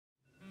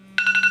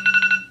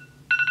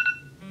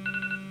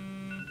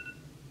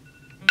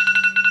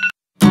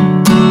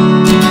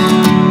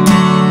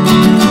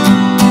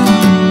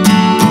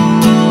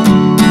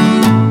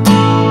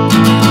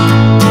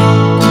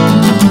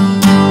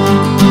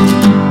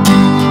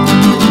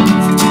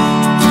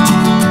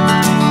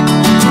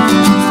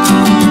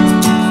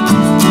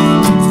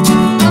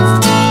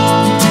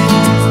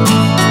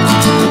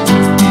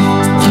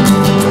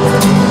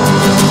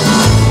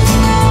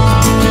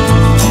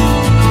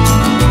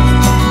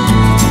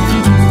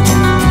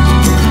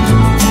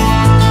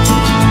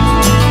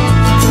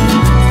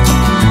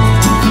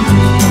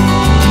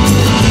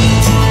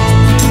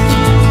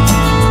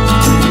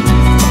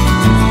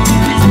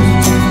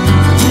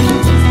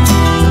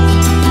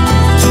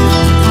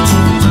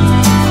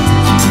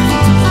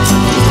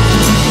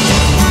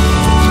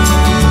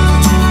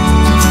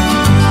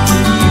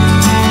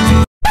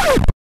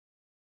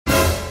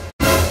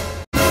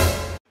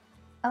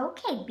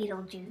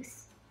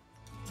Beetlejuice.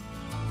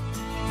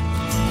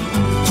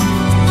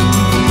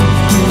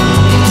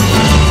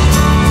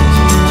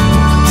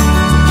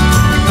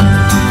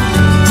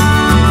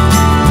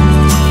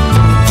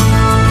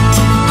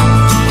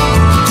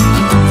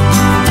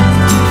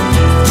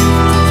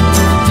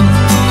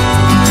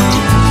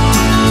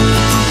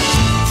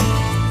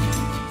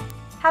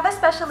 Have a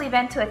special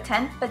event to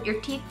attend, but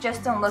your teeth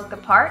just don't look the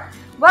part?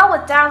 Well,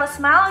 with Dial a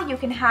Smile, you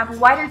can have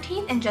whiter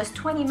teeth in just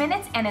 20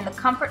 minutes and in the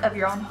comfort of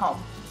your own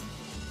home.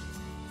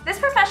 This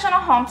professional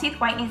home teeth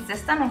whitening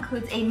system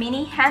includes a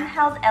mini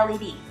handheld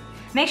LED.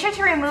 Make sure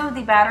to remove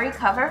the battery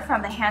cover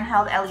from the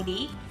handheld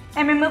LED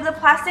and remove the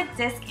plastic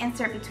disc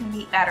insert between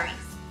the batteries.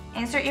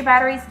 Insert your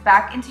batteries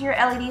back into your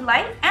LED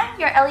light and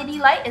your LED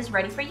light is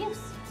ready for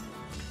use.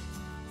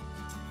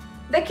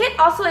 The kit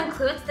also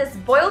includes this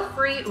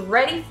boil-free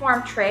ready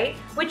form tray,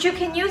 which you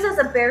can use as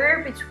a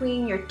barrier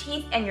between your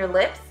teeth and your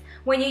lips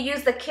when you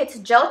use the kit's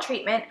gel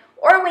treatment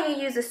or when you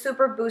use the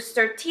Super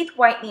Booster teeth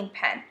whitening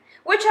pen,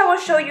 which I will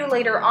show you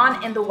later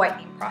on in the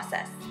whitening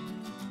process.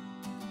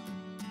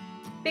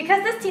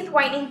 Because this teeth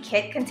whitening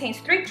kit contains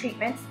 3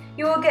 treatments,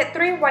 you will get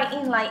 3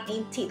 Whitening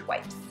Lightning teeth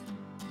wipes.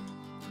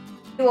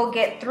 You will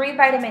get 3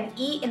 vitamin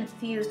E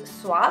infused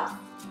swabs,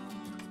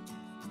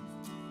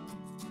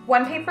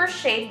 1 paper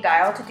shade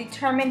dial to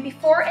determine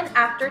before and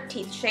after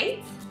teeth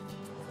shades,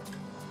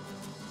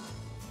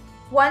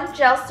 1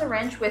 gel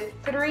syringe with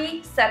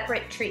 3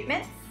 separate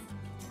treatments,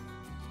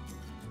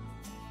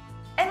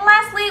 and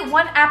lastly,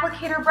 1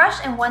 applicator brush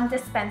and 1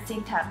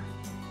 dispensing tub.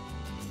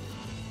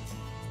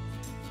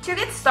 To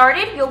get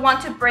started, you'll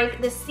want to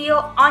break the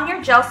seal on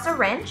your gel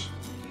syringe.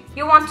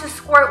 You'll want to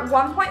squirt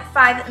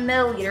 1.5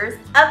 milliliters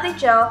of the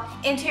gel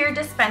into your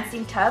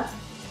dispensing tub.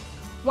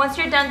 Once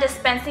you're done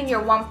dispensing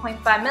your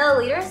 1.5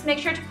 milliliters, make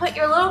sure to put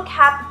your little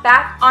cap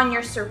back on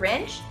your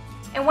syringe.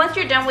 And once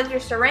you're done with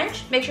your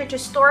syringe, make sure to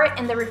store it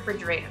in the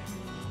refrigerator.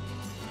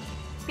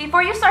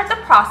 Before you start the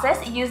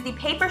process, use the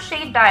paper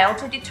shade dial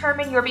to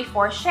determine your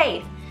before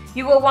shade.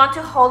 You will want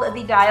to hold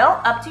the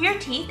dial up to your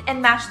teeth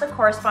and match the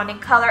corresponding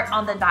color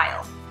on the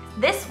dial.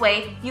 This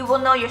way, you will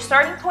know your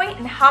starting point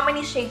and how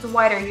many shades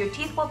whiter your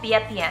teeth will be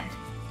at the end.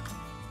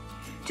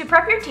 To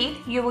prep your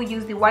teeth, you will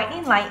use the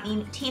Whitening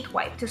Lightning teeth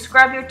wipe to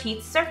scrub your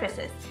teeth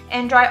surfaces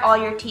and dry all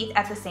your teeth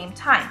at the same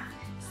time.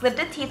 Slip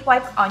the teeth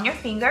wipe on your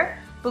finger,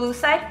 blue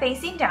side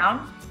facing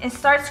down, and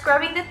start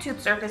scrubbing the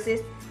tooth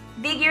surfaces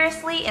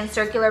vigorously in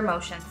circular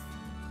motions.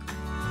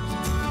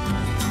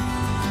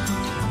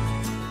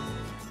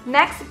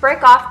 Next,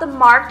 break off the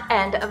marked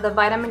end of the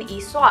vitamin E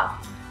swab.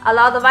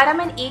 Allow the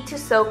vitamin E to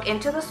soak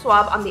into the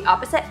swab on the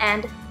opposite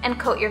end and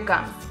coat your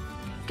gums.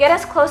 Get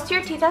as close to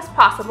your teeth as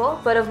possible,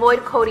 but avoid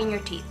coating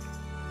your teeth.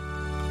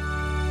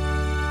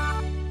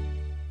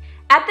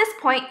 At this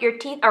point, your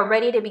teeth are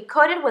ready to be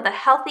coated with a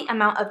healthy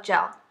amount of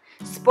gel.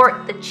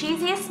 Sport the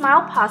cheesiest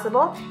smile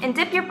possible and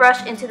dip your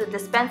brush into the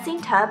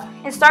dispensing tub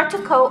and start to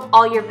coat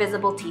all your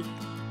visible teeth.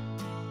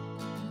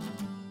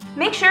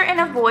 Make sure and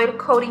avoid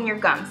coating your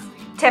gums.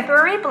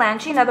 Temporary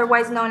blanching,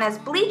 otherwise known as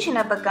bleaching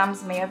of the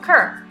gums, may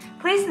occur.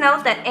 Please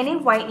note that any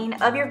whitening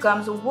of your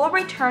gums will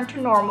return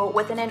to normal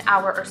within an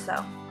hour or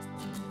so.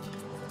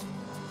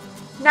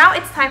 Now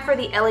it's time for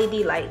the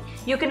LED light.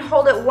 You can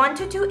hold it 1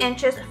 to 2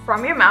 inches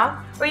from your mouth,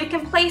 or you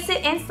can place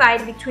it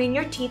inside between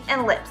your teeth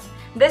and lips.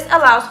 This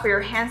allows for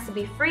your hands to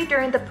be free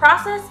during the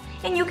process,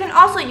 and you can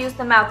also use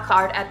the mouth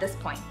guard at this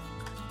point.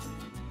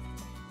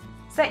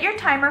 Set your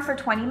timer for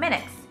 20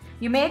 minutes.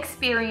 You may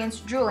experience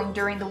drooling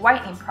during the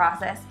whitening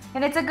process,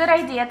 and it's a good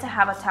idea to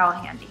have a towel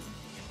handy.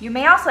 You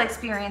may also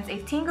experience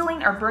a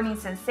tingling or burning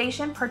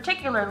sensation,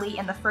 particularly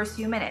in the first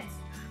few minutes.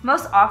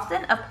 Most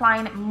often,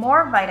 applying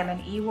more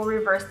vitamin E will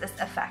reverse this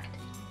effect.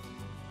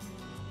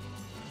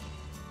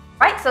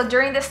 Right, so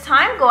during this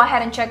time, go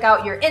ahead and check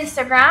out your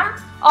Instagram.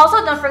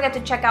 Also, don't forget to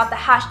check out the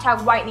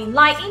hashtag Whitening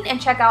Lightning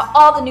and check out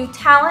all the new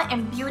talent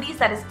and beauties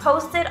that is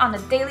posted on a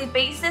daily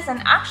basis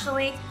and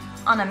actually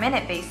on a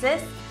minute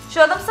basis.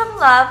 Show them some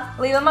love,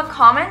 leave them a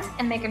comment,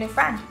 and make a new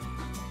friend.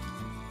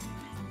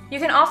 You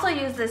can also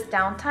use this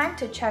downtime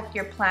to check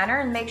your planner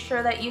and make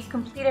sure that you've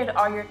completed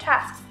all your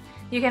tasks.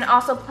 You can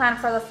also plan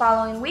for the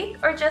following week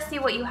or just see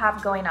what you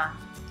have going on.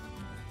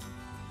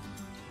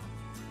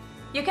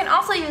 You can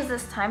also use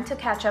this time to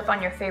catch up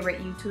on your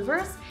favorite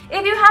YouTubers.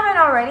 If you haven't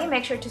already,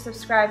 make sure to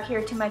subscribe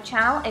here to my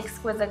channel,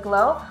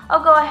 ExquisiteGlow.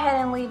 I'll go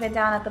ahead and leave it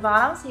down at the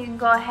bottom so you can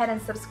go ahead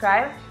and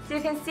subscribe. So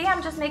you can see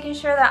I'm just making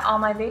sure that all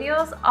my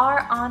videos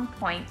are on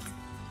point.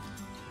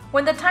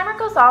 When the timer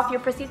goes off,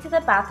 you'll proceed to the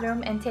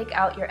bathroom and take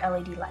out your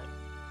LED light.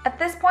 At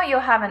this point,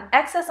 you'll have an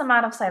excess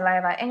amount of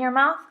saliva in your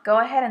mouth. Go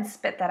ahead and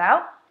spit that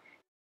out.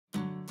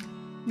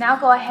 Now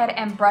go ahead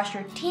and brush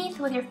your teeth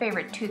with your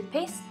favorite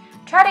toothpaste.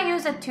 Try to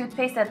use a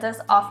toothpaste that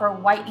does offer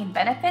whitening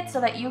benefits so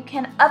that you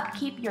can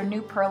upkeep your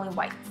new pearly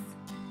whites.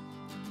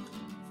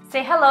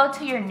 Say hello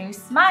to your new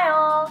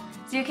smile.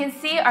 So you can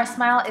see our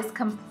smile is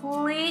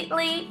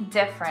completely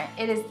different.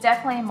 It is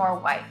definitely more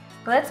white.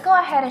 But let's go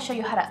ahead and show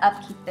you how to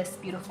upkeep this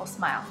beautiful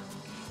smile.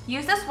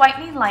 Use this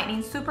Whitening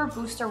Lightning Super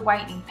Booster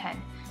Whitening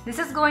Pen. This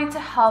is going to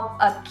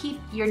help keep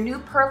your new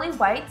pearly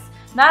whites.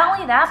 Not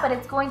only that, but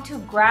it's going to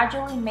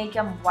gradually make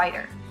them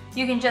whiter.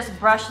 You can just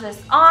brush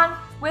this on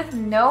with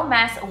no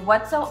mess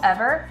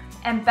whatsoever,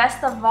 and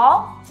best of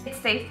all, it's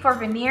safe for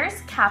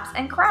veneers, caps,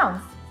 and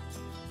crowns.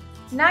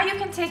 Now you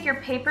can take your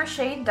paper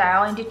shade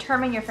dial and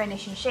determine your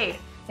finishing shade.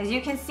 As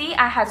you can see,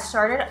 I had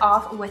started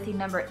off with the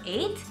number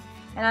 8,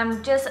 and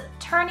I'm just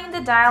turning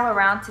the dial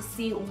around to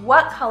see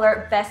what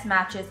color best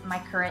matches my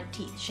current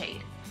teeth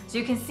shade. So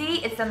you can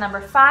see it's the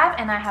number 5,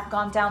 and I have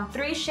gone down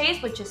 3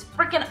 shades, which is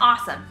freaking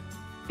awesome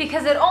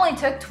because it only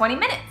took 20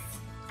 minutes.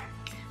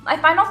 My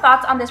final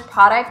thoughts on this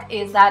product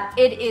is that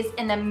it is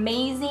an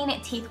amazing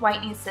teeth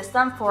whitening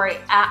system for an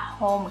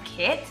at-home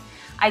kit.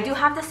 I do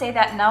have to say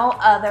that no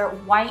other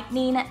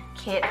whitening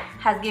kit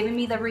has given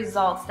me the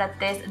results that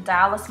this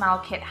Dial a Smile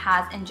kit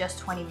has in just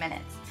 20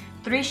 minutes.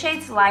 3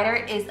 shades lighter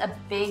is a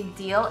big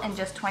deal in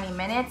just 20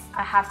 minutes,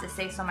 I have to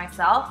say so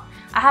myself.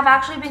 I have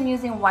actually been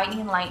using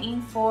Whitening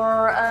Lightning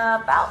for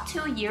about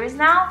 2 years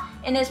now,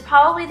 and is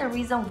probably the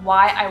reason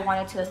why I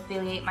wanted to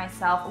affiliate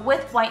myself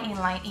with Whitening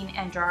Lightning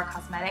and Drawer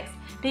Cosmetics,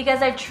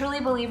 because I truly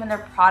believe in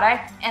their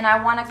product and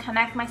I want to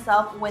connect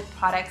myself with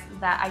products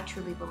that I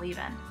truly believe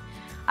in.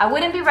 I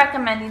wouldn't be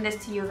recommending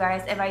this to you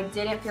guys if I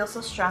didn't feel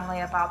so strongly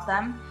about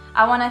them.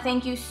 I want to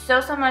thank you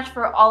so much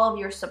for all of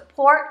your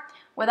support.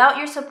 Without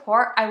your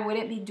support, I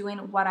wouldn't be doing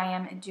what I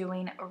am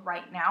doing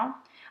right now.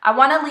 I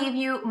want to leave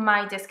you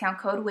my discount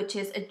code, which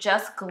is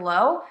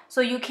ExquisiteGlow,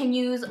 so you can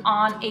use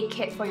on a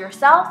kit for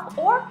yourself,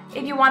 or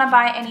if you want to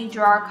buy any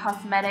Drawer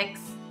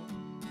Cosmetics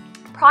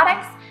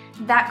products,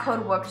 that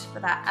code works for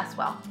that as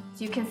well.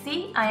 So you can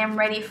see I am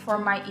ready for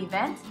my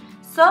event,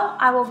 so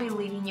I will be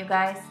leaving you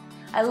guys.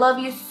 I love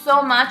you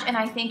so much, and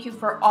I thank you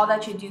for all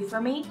that you do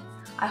for me.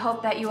 I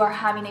hope that you are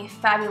having a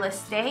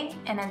fabulous day,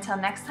 and until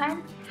next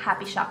time,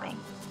 happy shopping.